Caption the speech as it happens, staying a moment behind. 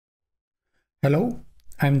Hello,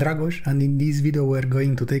 I'm Dragos, and in this video we're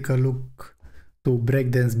going to take a look to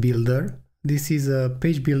Breakdance Builder. This is a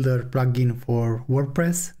page builder plugin for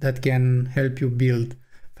WordPress that can help you build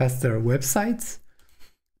faster websites.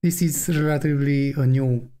 This is relatively a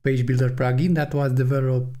new page builder plugin that was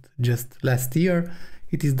developed just last year.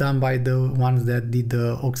 It is done by the ones that did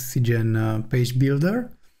the Oxygen page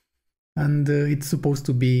builder, and it's supposed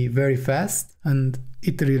to be very fast, and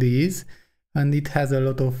it really is. And it has a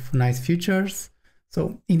lot of nice features.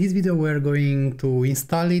 So in this video we're going to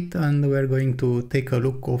install it, and we're going to take a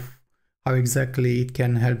look of how exactly it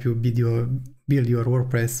can help you build your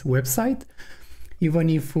WordPress website. Even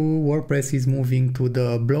if WordPress is moving to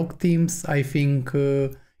the blog themes, I think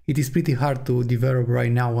it is pretty hard to develop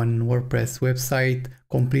right now an WordPress website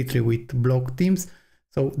completely with blog themes.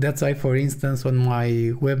 So that's why, for instance, on my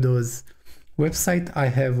WebDOS website I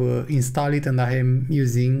have installed it, and I am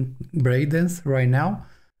using Breakdance right now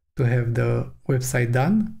to have the website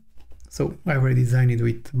done. So I already designed it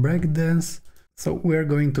with Breakdance. So we're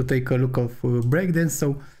going to take a look of Breakdance.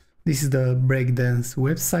 So this is the Breakdance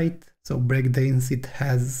website. So Breakdance, it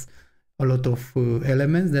has a lot of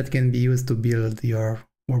elements that can be used to build your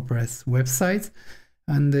WordPress websites,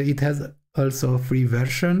 and it has also a free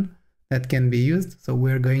version that can be used. So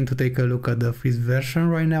we're going to take a look at the free version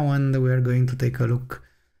right now, and we're going to take a look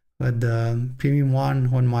at the premium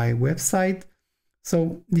one on my website.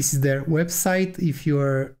 So this is their website. If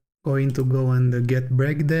you're going to go and get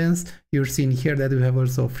Breakdance, you're seeing here that we have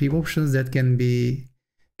also free options that can be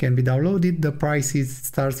downloaded. The price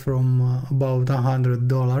starts from about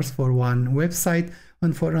 $100 for one website,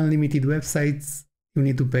 and for unlimited websites you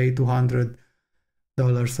need to pay $200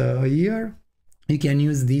 a year. You can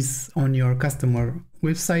use this on your customer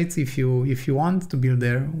websites if you want to build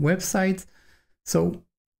their websites. So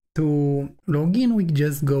to log in, we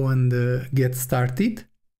just go and get started.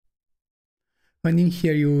 And in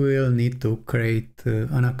here you will need to create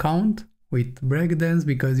an account with Breakdance,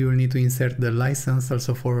 because you will need to insert the license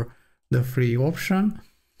also for the free option.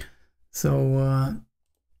 So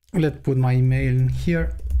let's put my email in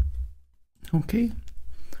here. Okay,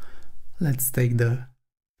 let's take the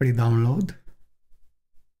free download.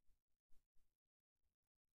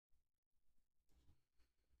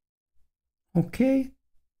 Okay,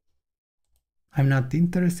 I'm not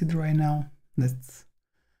interested right now. Let's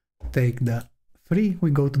take the free.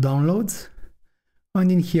 We go to downloads,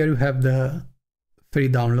 and in here you have the free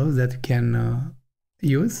downloads that you can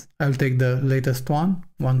use. I'll take the latest one,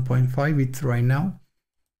 1.5. It's right now.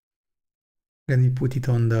 Then you put it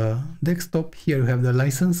on the desktop. Here you have the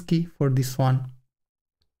license key for this one.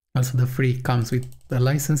 Also the free comes with the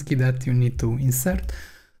license key that you need to insert.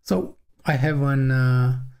 So I have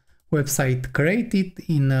an website created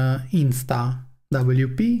in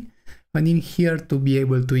InstaWP, and in here, to be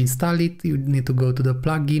able to install it, you need to go to the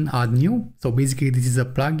plugin, add new. So basically this is a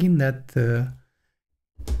plugin that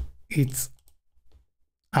it's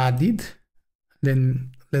added.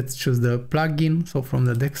 Then let's choose the plugin. So from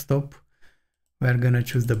the desktop we're gonna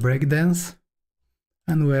choose the Breakdance,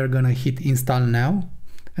 and we're gonna hit install now,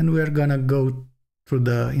 and we're gonna go through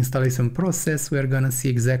the installation process. We're gonna see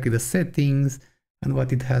exactly the settings and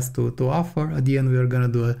what it has to offer. At the end, we're gonna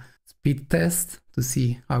do a speed test to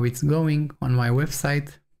see how it's going on my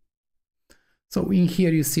website. So in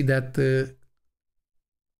here you see that it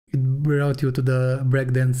brought you to the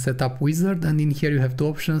Breakdance setup wizard, and in here you have two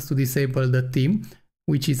options to disable the theme,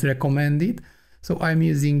 which is recommended. So I'm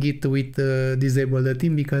using it with disable the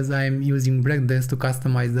theme because I'm using Breakdance to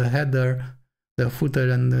customize the header, the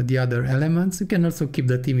footer, and the other elements. You can also keep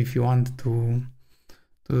the theme if you want to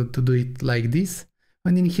do it like this.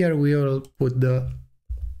 And in here we will put the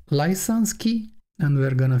license key, and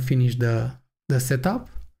we're gonna finish the setup.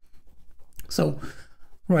 So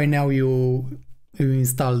right now you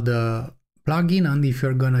install the plugin, and if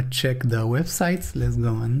you're gonna check the websites, let's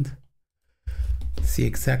go and see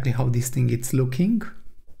exactly how this thing is looking.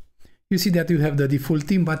 You see that you have the default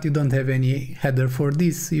theme, but you don't have any header for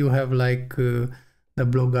this. You have like the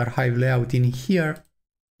blog archive layout in here.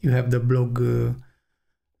 You have the blog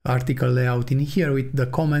article layout in here with the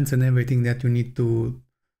comments and everything that you need to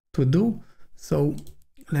do. So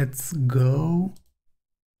let's go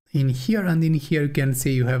in here, and in here you can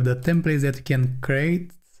see you have the templates that you can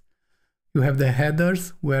create. You have the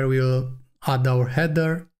headers where we'll add our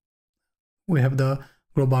header. We have the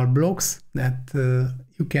global blocks that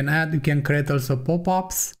you can add. You can create also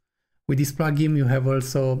pop-ups. With this plugin you have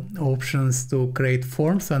also options to create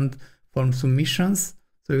forms and form submissions,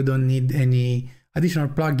 so you don't need any additional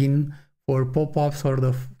plugin for pop-ups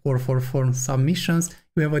or for form submissions.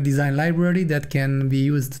 We have a design library that can be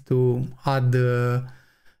used to add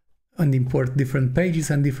and import different pages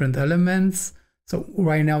and different elements. So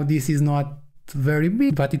right now this is not very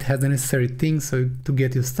big, but it has the necessary things so to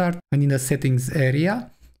get you started. And in the settings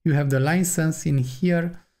area, you have the license in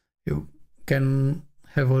here. You can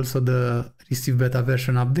have also the receive beta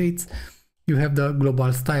version updates. You have the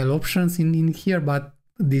global style options in here, but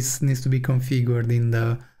this needs to be configured in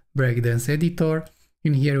the Breakdance editor.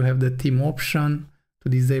 In here you have the theme option to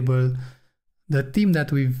disable the theme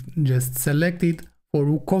that we've just selected for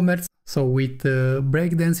WooCommerce. So with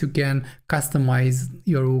Breakdance you can customize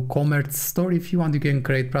your WooCommerce store if you want. You can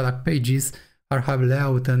create product pages or have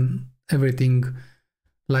layout and everything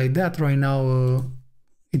like that. Right now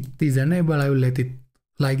it is enabled. I will let it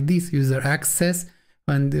like this, user access,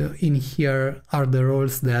 and in here are the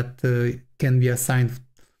roles that can be assigned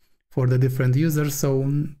for the different users.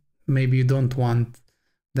 So maybe you don't want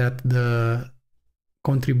that the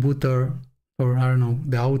contributor, or I don't know,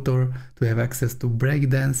 the author, to have access to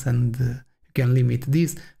Breakdance, and you can limit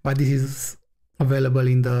this, but this is available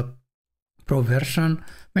in the Pro version.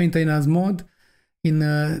 Maintenance mode. In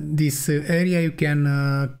this area you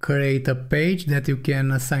can create a page that you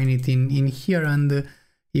can assign it in here, and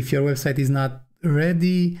if your website is not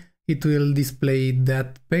ready, it will display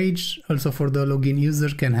that page. Also for the login user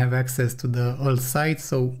can have access to the whole site,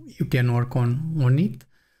 so you can work on it.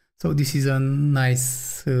 So this is a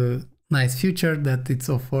nice nice feature that it's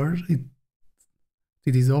offered.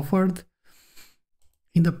 It is offered.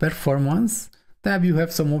 In the performance tab you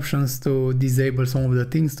have some options to disable some of the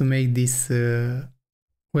things to make this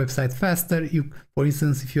website faster. For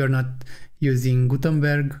instance, if you are not using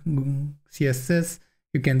Gutenberg CSS,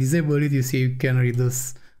 you can disable it. You see you can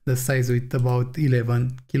reduce the size with about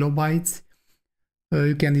 11 kilobytes.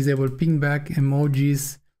 You can disable pingback,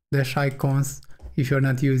 emojis, dash icons. If you're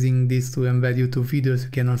not using this to embed YouTube videos,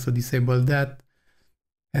 you can also disable that.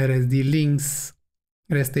 RSD links,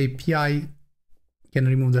 REST API, you can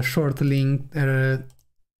remove the short link,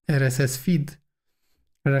 RSS feed,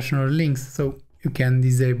 relational links. So you can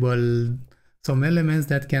disable some elements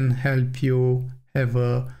that can help you have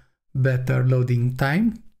a better loading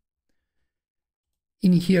time.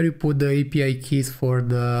 In here you put the API keys for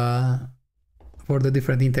the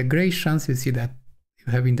different integrations. You see that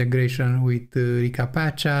you have integration with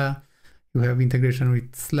Recapacha, you have integration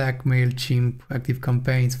with Slack, MailChimp,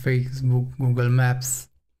 ActiveCampaigns, Facebook, Google Maps,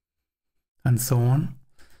 and so on.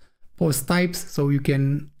 Post types, so you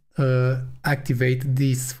can activate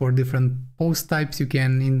this for different post types. You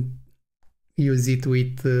can use it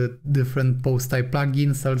with different post type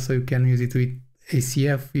plugins. Also you can use it with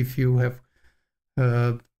ACF if you have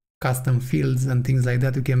custom fields and things like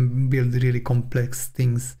that. You can build really complex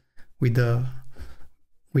things with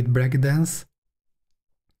Breakdance.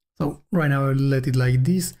 So right now I'll let it like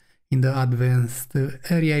this. In the advanced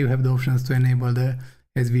area you have the options to enable the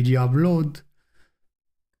SVG upload,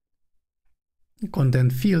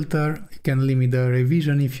 content filter. You can limit the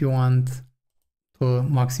revision if you want to a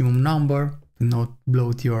maximum number to not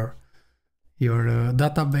bloat your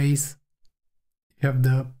database. You have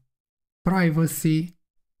the privacy,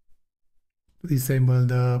 disable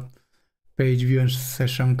the page view and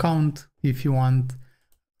session count if you want.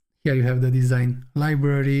 Here you have the design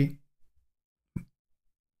library.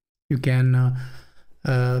 You can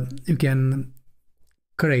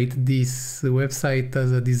create this website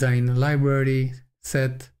as a design library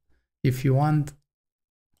set if you want.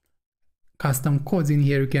 Custom codes in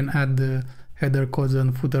here, you can add the header codes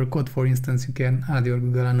and footer code. For instance, you can add your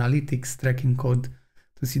Google Analytics tracking code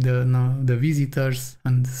to see the visitors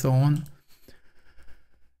and so on.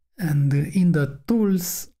 And in the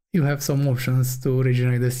tools you have some options to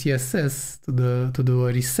regenerate the CSS, to do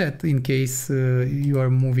a reset in case you are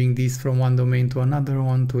moving this from one domain to another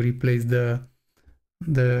one to replace the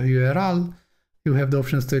URL. You have the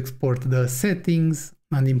options to export the settings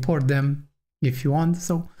and import them if you want.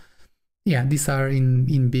 So yeah, these are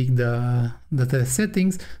in big the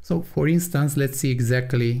settings. So for instance, let's see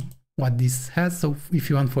exactly what this has. So if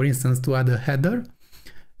you want, for instance, to add a header,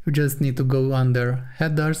 you just need to go under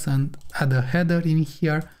headers and add a header in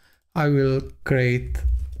here. I will create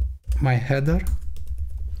my header,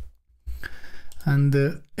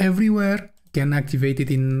 and everywhere can activate it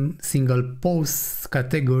in single posts,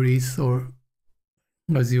 categories, or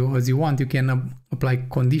as you want. You can apply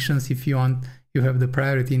conditions if you want. You have the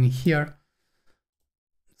priority in here,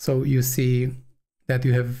 so you see that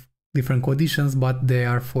you have different conditions, but they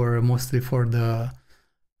are mostly for the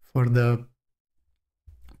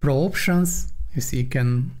pro options. You see, you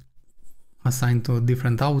can assign to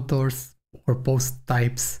different authors or post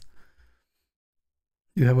types.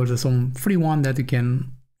 You have also some free one that you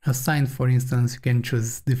can assign. For instance, you can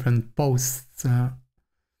choose different posts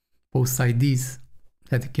post IDs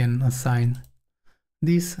that you can assign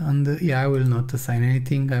this. And yeah, I will not assign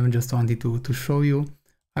anything. I just wanted to show you.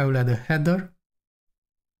 I will add a header.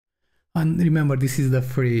 And remember, this is the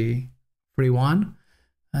free one.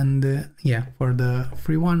 And yeah, for the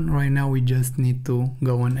free one right now, we just need to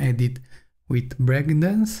go and edit with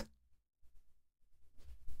Breakdance.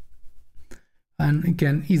 And you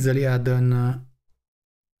can easily add an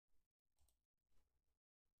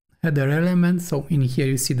header element. So in here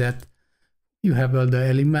you see that you have all the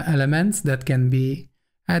elements that can be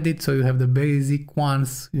added. So you have the basic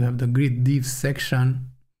ones, you have the grid div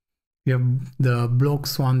section, you have the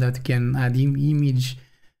blocks one that can add image,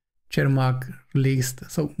 chairmark, list.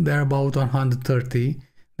 So there are about 130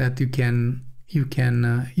 that you can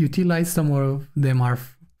utilize. Some of them are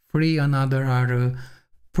free and other are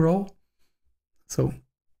pro. So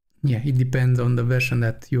yeah, it depends on the version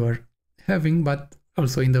that you are having, but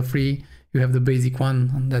also in the free you have the basic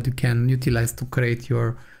one that you can utilize to create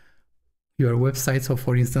your website. So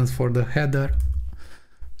for instance, for the header,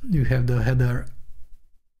 you have the header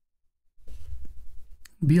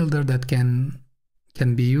builder that can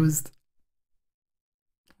be used,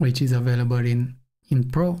 which is available in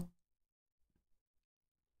Pro.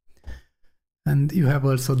 And you have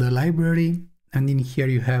also the library, and in here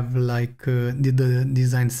you have like the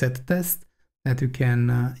design set test that you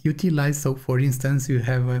can utilize. So for instance, you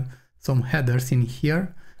have some headers in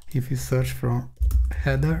here. If you search for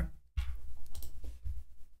header,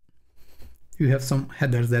 you have some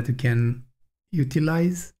headers that you can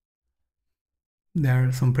utilize. There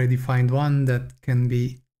are some predefined one that can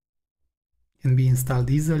be installed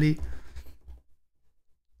easily.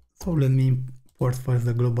 So let me import first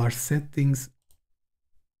the global settings,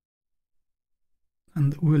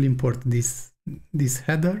 and we'll import this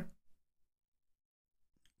header.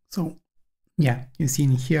 So yeah, you see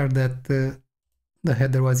in here that the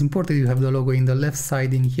header was imported. You have the logo in the left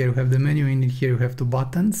side. In here you have the menu, and in here you have two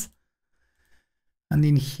buttons. And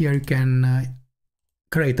in here you can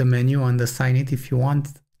create a menu and assign it if you want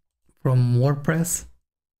from WordPress.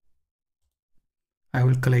 I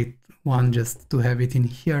will create one just to have it in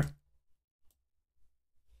here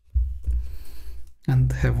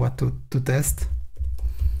and have what to test.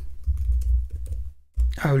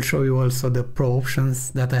 I will show you also the pro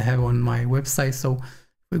options that I have on my website. So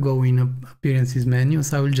we go in appearances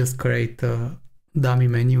menus. I will just create a dummy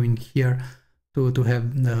menu in here to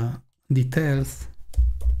have the details.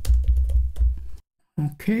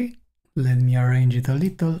 Okay, let me arrange it a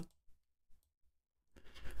little.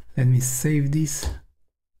 Let me save this.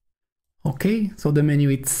 Okay, so the menu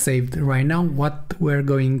is saved right now. What we're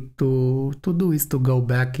going to do is to go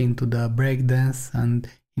back into the Breakdance, and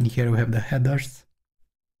in here we have the headers.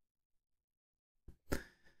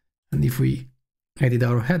 And if we edit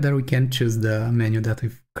our header, we can choose the menu that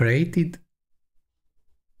we've created.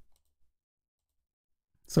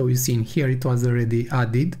 So you see in here it was already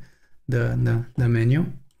added, the menu.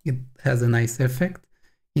 It has a nice effect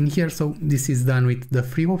in here. So this is done with the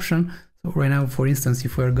free option. So right now, for instance,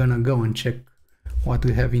 if we're gonna go and check what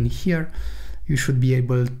we have in here, you should be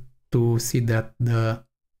able to see that the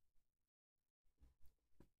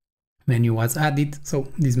menu was added.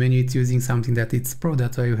 So this menu is using something that it's pro.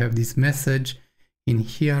 That's why you have this message in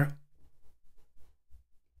here.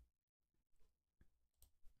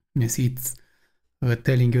 You see it's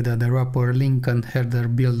telling you that the wrapper, link, and header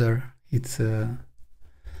builder it's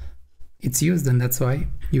used, and that's why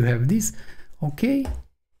you have this. Okay,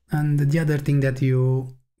 and the other thing that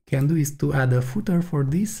you can do is to add a footer for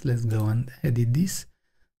this. Let's go and edit this.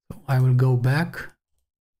 So I will go back,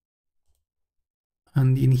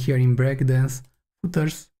 and in here in Breakdance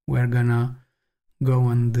footers, we're gonna go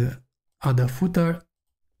and add a footer.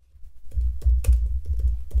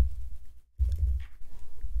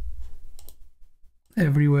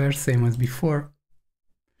 Everywhere, same as before.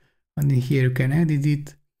 And in here you can edit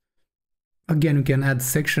it. Again, you can add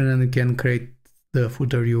section and you can create the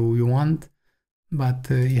footer you want. But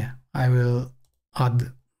yeah, I will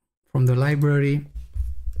add from the library.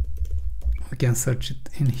 We can search it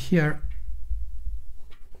in here.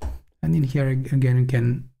 And in here again you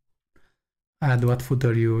can add what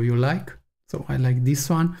footer you like. So I like this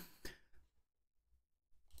one.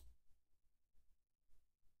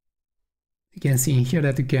 You can see in here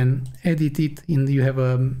that you can edit it. You have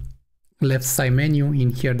a left side menu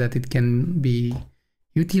in here that it can be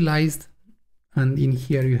utilized, and in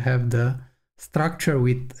here you have the structure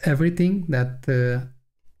with everything that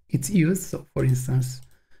it's used. So for instance,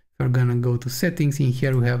 if you're gonna go to settings, in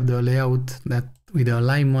here we have the layout that with the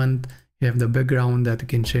alignment. You have the background that you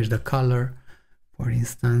can change the color. For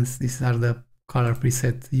instance, these are the color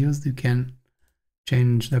presets used. You can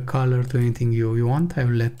change the color to anything you want. I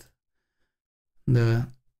will let the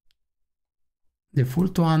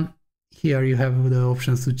default one. Here you have the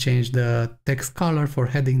options to change the text color for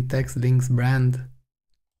heading, text, links, brand,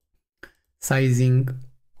 sizing,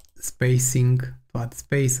 spacing, to add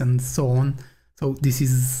space, and so on. So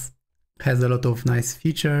this has a lot of nice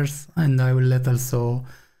features, and I will let also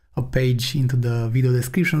a page into the video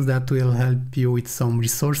descriptions that will help you with some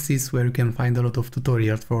resources where you can find a lot of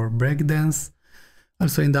tutorials for breakdance.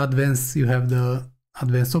 Also in the advanced, you have the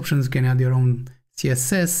advanced options. You can add your own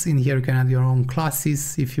CSS. In here you can add your own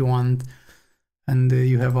classes if you want, and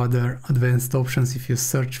you have other advanced options if you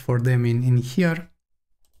search for them in here.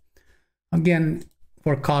 Again,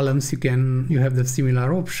 for columns you have the similar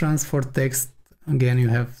options. For text, again, you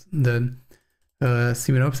have the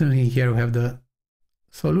similar options. In here you have the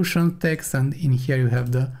solution text, and in here you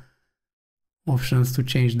have the options to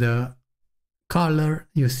change the color.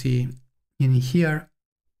 You see in here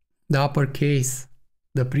the uppercase,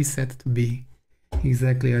 the preset to be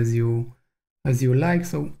exactly as you like.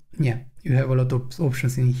 So yeah, you have a lot of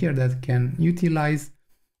options in here that you can utilize.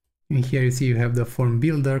 In here you see you have the form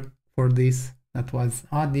builder for this that was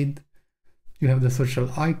added. You have the social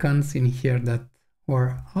icons in here that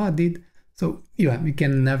were added. So yeah, you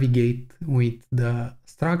can navigate with the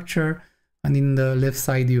structure, and in the left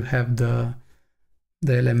side you have the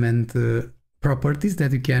element properties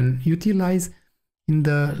that you can utilize. In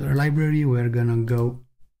the library we're gonna go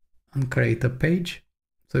and create a page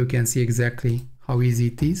so you can see exactly how easy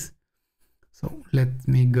it is. So let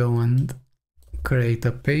me go and create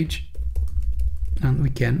a page, and we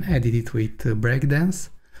can edit it with Breakdance.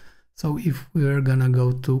 So if we're gonna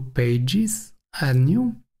go to pages, add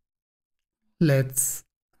new, let's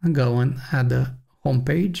go and add a home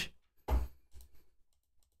page.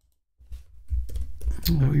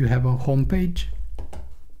 So you have a home page,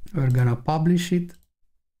 we're gonna publish it,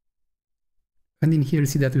 and in here you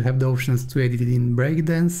see that we have the options to edit it in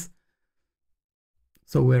Breakdance.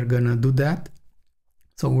 So we're gonna do that.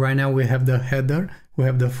 So right now we have the header, we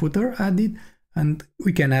have the footer added, and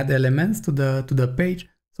we can add elements to the page.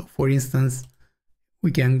 So for instance, we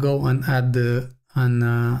can go and add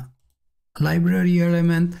an library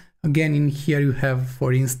element. Again, in here you have,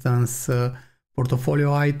 for instance,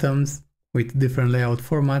 portfolio items with different layout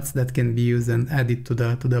formats that can be used and added to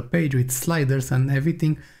the page with sliders and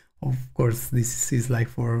everything. Of course, this is like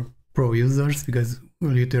for pro users because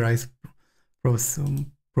we'll utilize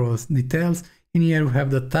pros details. In here we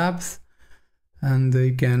have the tabs, and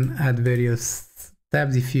you can add various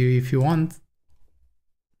tabs if you want.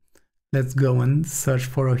 Let's go and search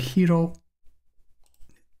for a hero.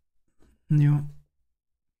 New.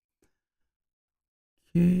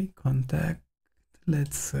 Okay, contact.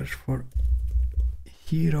 Let's search for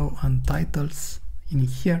hero and titles in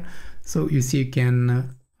here. So you see you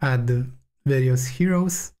can add various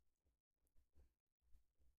heroes.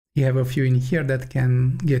 You have a few in here that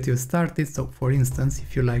can get you started. So for instance,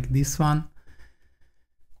 if you like this one,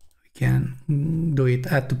 we can do it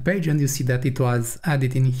add to page, and you see that it was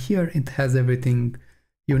added in here. It has everything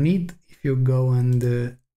you need. If you go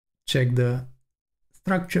and check the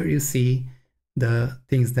structure, you see the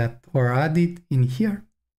things that were added in here.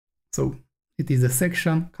 So it is a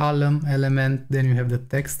section, column, element, then you have the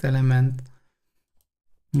text element,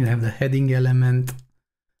 you have the heading element,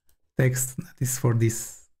 text, that is for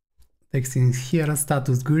this text in here, a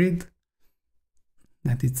status grid,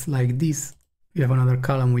 that it's like this. You have another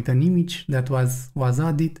column with an image that was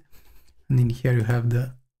added, and in here you have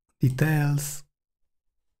the details.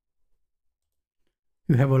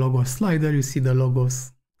 You have a logo slider, you see the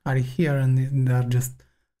logos are here and they are just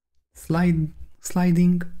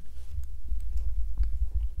sliding.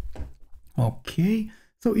 Okay,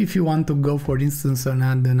 so if you want to go, for instance, and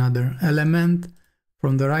add another element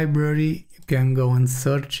from the library, you can go and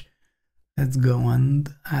search. Let's go and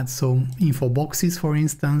add some info boxes, for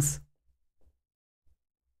instance.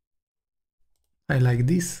 I like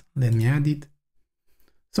this, let me add it.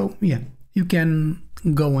 So yeah, you can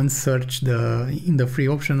go and search in the free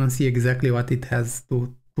option and see exactly what it has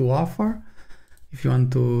to offer. If you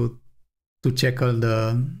want to check all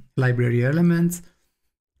the library elements.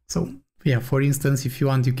 So yeah, for instance, if you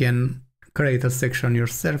want, you can create a section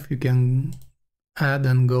yourself. You can add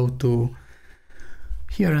and go to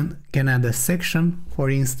here and can add a section, for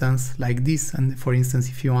instance, like this. And for instance,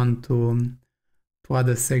 if you want to add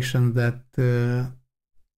a section that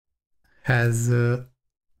has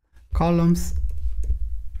columns,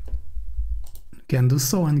 you can do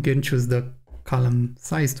so, and you can choose the column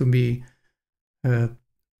size to be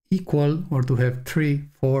equal, or to have 3,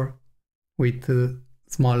 4, with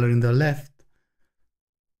smaller in the left,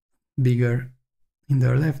 bigger in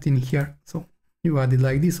the left in here. So you add it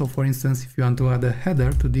like this. So for instance, if you want to add a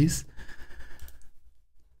header to this,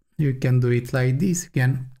 you can do it like this. You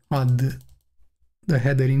can add the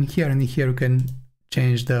header in here, and here you can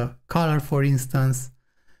change the color. For instance,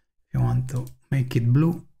 if you want to make it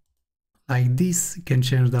blue like this, you can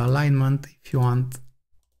change the alignment if you want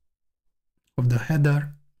of the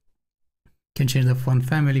header. You can change the font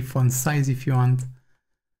family, font size if you want.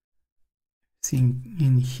 See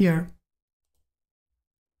in here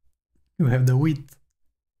you have the width.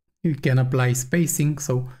 You can apply spacing,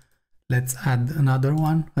 so let's add another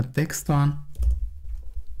one, a text one.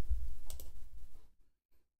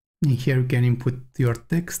 In here you can input your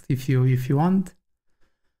text if you want.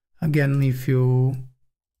 Again, if you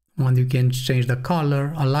want, you can change the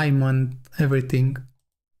color, alignment, everything.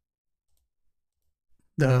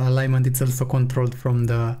 The alignment is also controlled from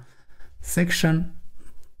the section.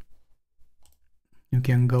 You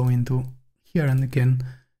can go into here and you can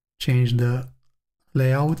change the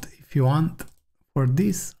layout if you want for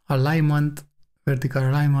this alignment, vertical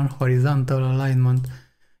alignment, horizontal alignment.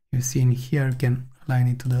 You see in here you can align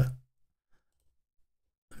it to the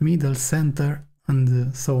middle, center,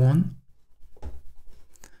 and so on.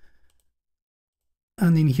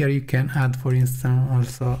 And in here you can add, for instance,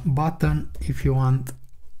 also a button if you want.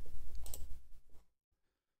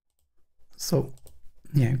 So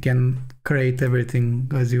yeah, you can create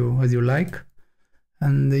everything as you like.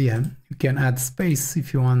 And yeah, you can add space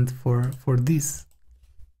if you want for this.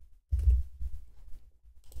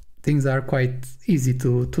 Things are quite easy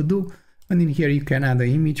to do. And in here you can add an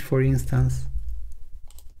image, for instance.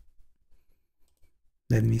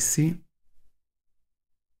 Let me see.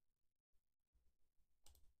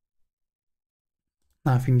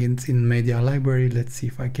 Nothing is in media library. Let's see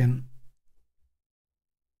if I can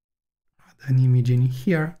add an image in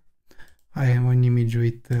here. I have an image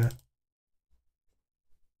with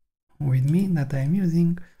me that I'm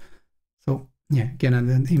using. So yeah, you can add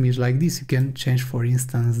an image like this. You can change, for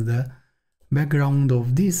instance, the background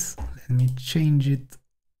of this. Let me change it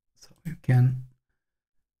so you can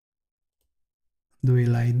do it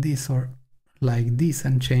like this or like this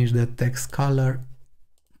and change the text color.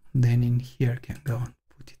 Then in here can go and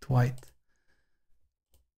put it white.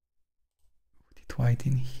 Put it white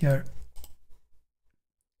in here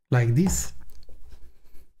like this.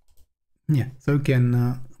 Yeah, so you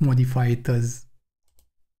can modify it as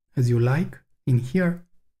you like in here.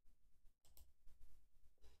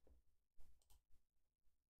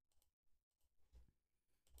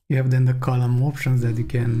 You have then the column options that you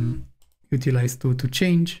can utilize to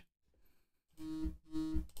change.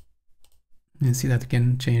 You see that you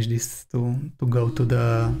can change this to go to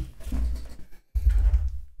the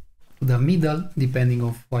middle, depending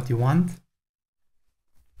on what you want.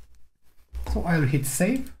 So I will hit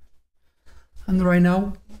save. And right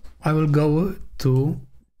now I will go to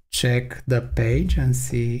check the page and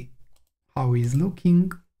see how it's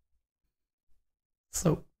looking.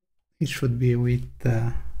 So it should be with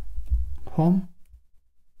home.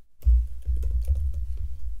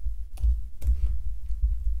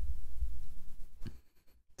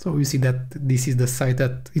 So you see that this is the site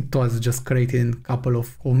that it was just created in a couple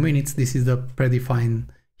of minutes. This is the predefined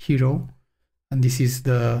hero, and this is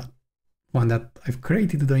the one that I've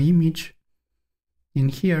created, the image. In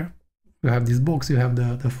here you have this box, you have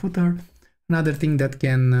the footer. Another thing that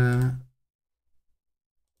can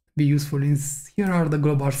be useful is here are the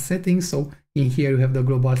global settings. So in here you have the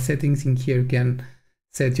global settings. In here you can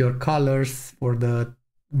set your colors for the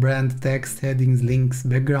brand, text, headings, links,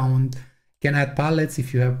 background. You can add palettes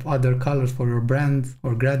if you have other colors for your brand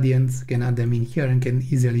or gradients. You can add them in here and can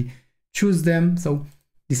easily choose them. So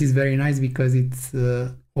this is very nice because it's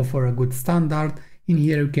offer a good standard. In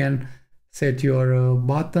here you can set your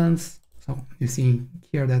buttons. So you see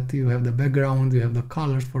here that you have the background, you have the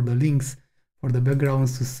colors for the links, for the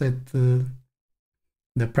backgrounds to set the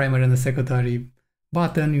primary and the secondary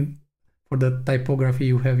button. For the typography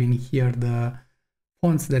you have in here the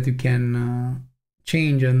fonts that you can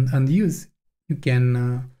change and use. You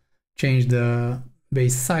can change the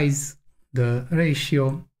base size, the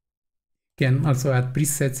ratio. You can also add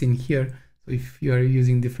presets in here. So if you are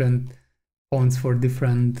using different fonts for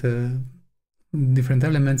different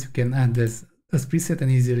elements, you can add this as preset and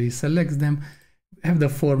easily select them. You have the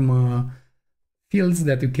form fields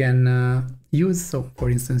that you can use. So for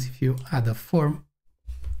instance, if you add a form,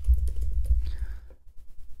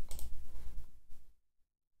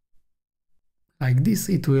 like this,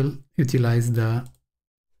 it will utilize the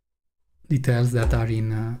details that are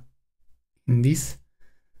in this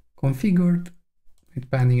configured with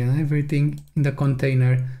padding and everything. In the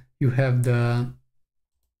container you have the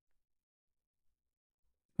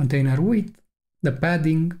container width, the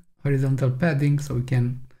padding, horizontal padding, so we can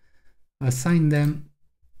assign them.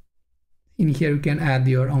 In here you can add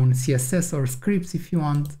your own CSS or scripts if you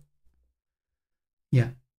want. Yeah,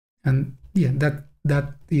 and yeah, that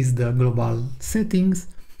is the global settings.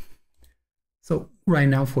 So right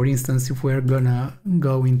now, for instance, if we're gonna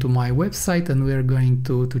go into my website and we're going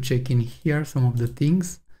to check in here some of the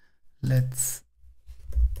things, let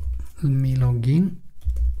me log in,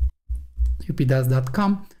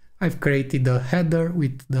 updas.com. I've created a header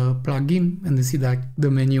with the plugin, and you see that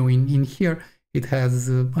the menu in here, it has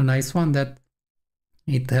a nice one that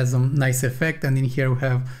it has a nice effect, and in here we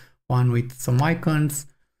have one with some icons,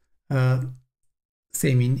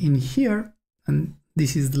 same in here, and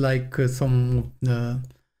this is like some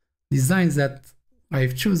designs that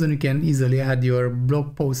I've chosen. You can easily add your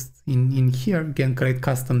blog post in here. You can create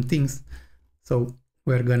custom things. So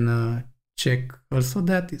we're gonna check also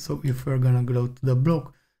that. So if we're gonna go to the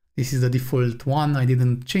blog, this is the default one. I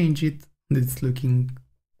didn't change it. It's looking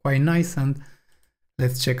quite nice. And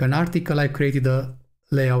let's check an article. I created a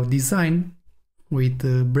layout design with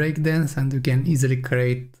Breakdance, and you can easily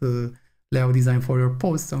create layout design for your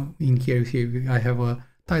post. So in here I have a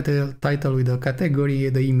title with a category,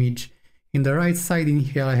 the image in the right side. In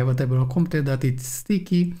here I have a table of content that it's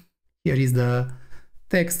sticky. Here is the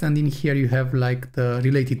text, and in here you have like the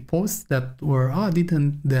related posts that were added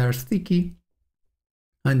and they are sticky.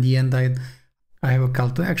 And the end I have a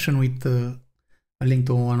call to action with a link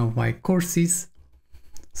to one of my courses.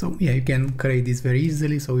 So yeah, you can create this very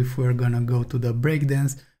easily. So if we're gonna go to the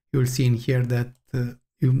Breakdance, you'll see in here that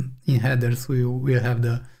in headers we will have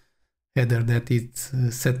the header that it's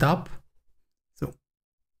set up. So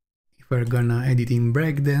if we're gonna edit in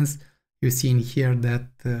Breakdance, you see in here that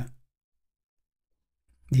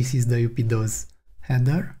this is the updos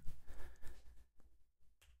header.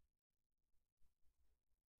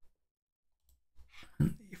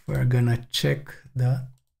 And if we're gonna check the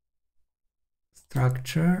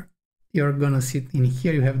structure, you're gonna see in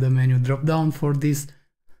here you have the menu drop down for this,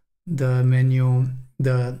 the menu,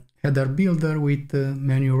 the header builder with the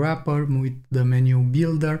menu wrapper, with the menu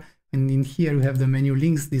builder, and in here you have the menu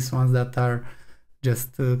links, these ones that are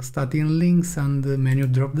just starting links, and the menu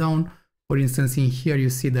drop down. For instance, in here you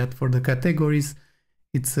see that for the categories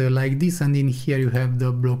it's like this, and in here you have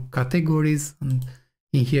the blog categories, and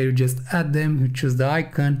in here you just add them, you choose the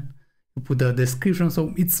icon, you put a description.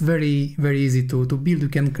 So it's very easy to build. You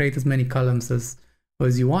can create as many columns as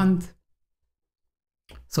you want.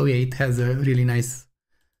 So yeah, it has a really nice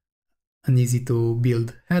and easy to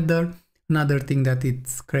build header. Another thing that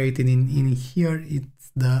it's created in here,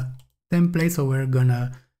 it's the template. So we're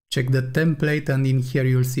gonna check the template, and in here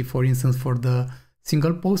you'll see, for instance, for the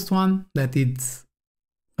single post one, that it's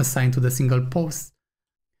assigned to the single post.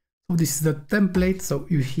 So this is the template. So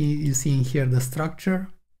you see in here the structure.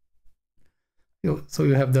 So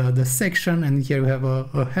you have the section, and here you have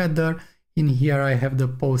a header. In here I have the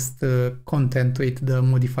post content with the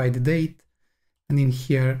modified date, and in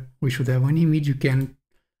here we should have an image. You can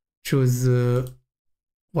choose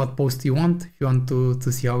what post you want, if you want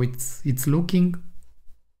to see how it's looking.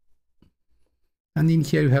 And in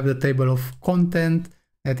here you have the table of content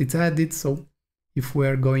that it's added. So if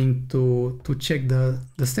we're going to check the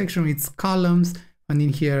section, it's columns, and in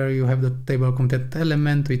here you have the table content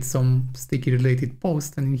element with some sticky related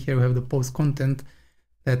post, and in here you have the post content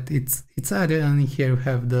that it's added, and in here you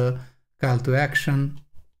have the call to action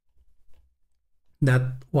that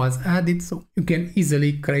was added. So you can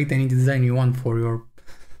easily create any design you want for your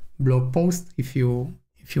blog post if you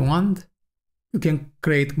want. You can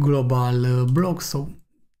create global blocks. So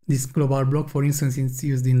this global block, for instance, is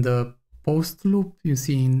used in the post loop. You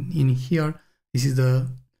see in here, this is the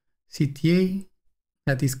CTA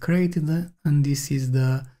that is created, and this is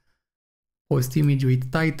the post image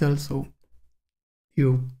with title. So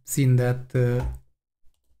you've seen that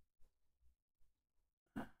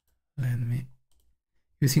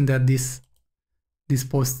you've seen that these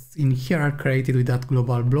posts in here are created with that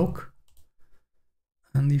global block.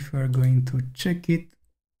 And if we're going to check it,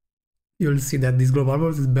 you'll see that this global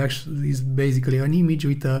block is basically an image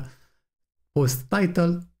with a post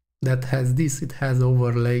title that has this. It has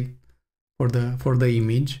overlay for the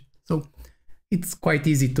image. So it's quite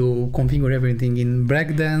easy to configure everything in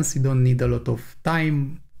Breakdance. You don't need a lot of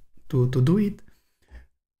time to do it.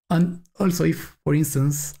 And also, if, for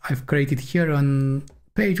instance, I've created here a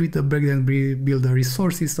page with the Breakdance Builder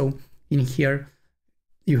resources. So in here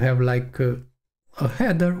you have like a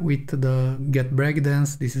header with the Get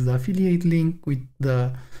Breakdance. This is the affiliate link with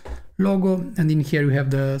the logo, and in here you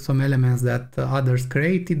have some elements that others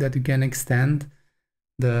created that you can extend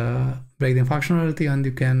the Breakdance functionality, and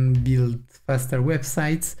you can build faster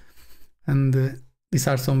websites. And these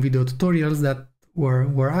are some video tutorials that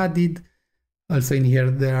were added. Also in here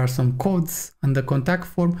there are some codes and the contact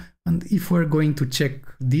form. And if we're going to check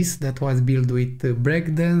this, that was built with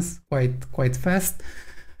Breakdance quite fast,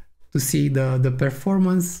 to see the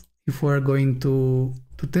performance. If we're going to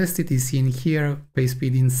test it, is in here, page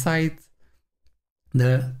speed inside.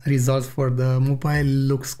 The results for the mobile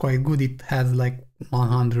looks quite good. It has like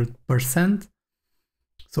 100%.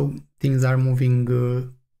 So things are moving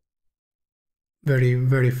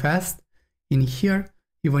very fast in here.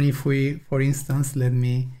 Even if we, for instance, let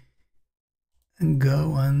me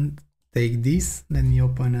go and take this. Let me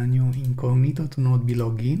open a new incognito to not be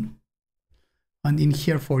logged in. And in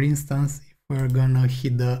here, for instance, if we're gonna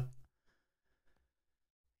hit the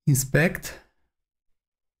inspect,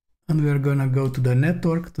 and we're gonna go to the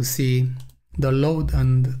network to see the load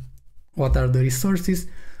and what are the resources,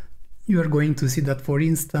 you are going to see that, for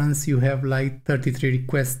instance, you have like 33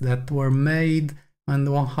 requests that were made and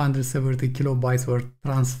 170 kilobytes were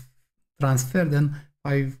transferred, and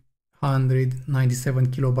 597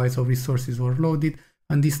 kilobytes of resources were loaded,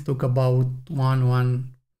 and this took about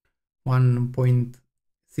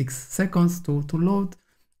 1.6 seconds to load.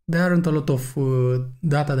 There aren't a lot of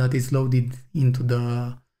data that is loaded into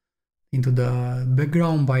the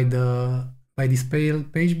background by this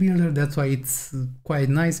page builder. That's why it's quite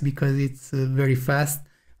nice, because it's very fast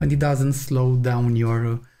and it doesn't slow down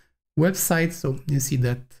your website. So you see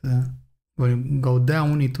that when you go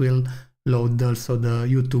down, it will load also the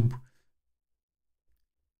YouTube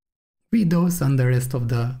videos and the rest of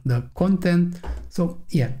the content. So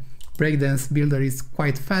yeah, Breakdance builder is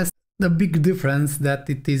quite fast. The big difference that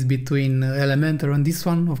it is between Elementor and this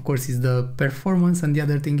one, of course, is the performance, and the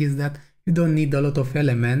other thing is that you don't need a lot of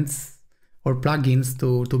elements or plugins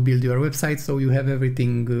to build your website, so you have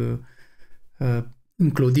everything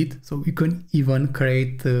included. So you can even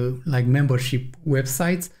create like membership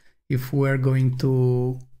websites. If we're going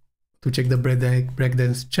to check the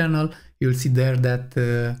Breakdance channel, you'll see there that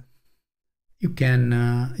you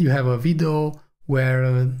have a video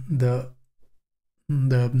where the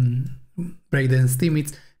Breakdance team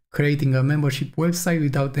is creating a membership website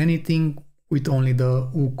without anything, with only the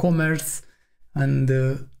WooCommerce, and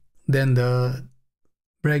then the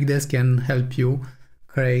Breakdance can help you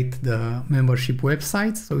create the membership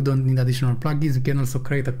website, so you don't need additional plugins. You can also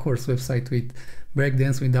create a course website with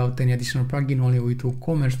Breakdance without any additional plugin, only with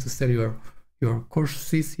WooCommerce to sell your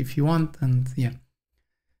courses if you want, and yeah,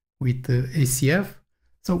 with ACF.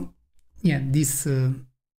 So yeah, this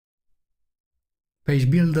page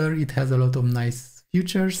builder, it has a lot of nice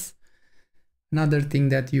features. Another thing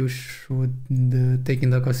that you should take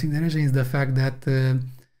into consideration is the fact that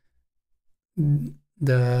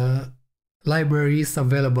the libraries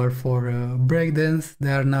available for Breakdance,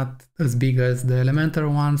 they are not as big as the Elementor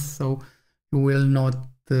ones, so you will not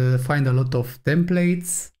find a lot of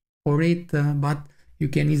templates for it, but you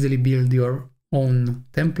can easily build your own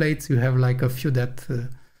templates. You have like a few that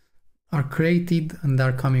are created and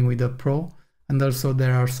are coming with a Pro, and also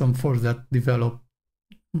there are some forks that develop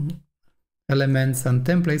elements and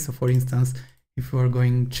templates. So for instance, if you are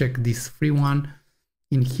going to check this free one,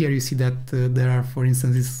 in here you see that there are, for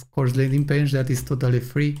instance, this course landing page that is totally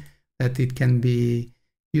free, that it can be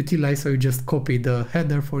utilized. So you just copy the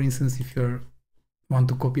header, for instance, if you want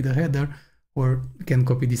to copy the header, or you can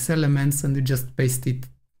copy these elements and you just paste it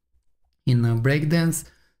in Breakdance.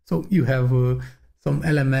 So you have some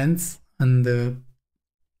elements and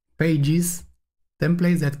pages,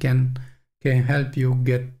 templates that can help you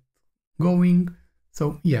get going.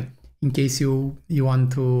 So yeah, in case you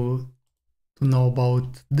want to know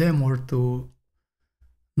about them or to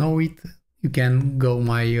know it, you can go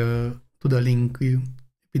to the link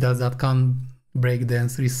pdas.com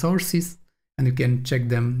Breakdance resources, and you can check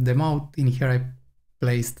them out. In here I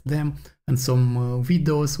placed them and some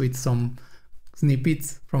videos with some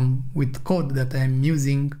snippets with code that I'm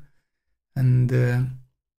using, and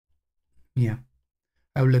yeah,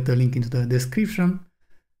 I will let the link into the description.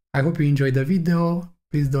 I hope you enjoyed the video.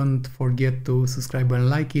 Please don't forget to subscribe and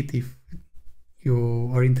like it if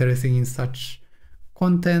you are interested in such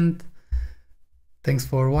content. Thanks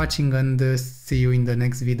for watching, and see you in the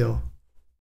next video.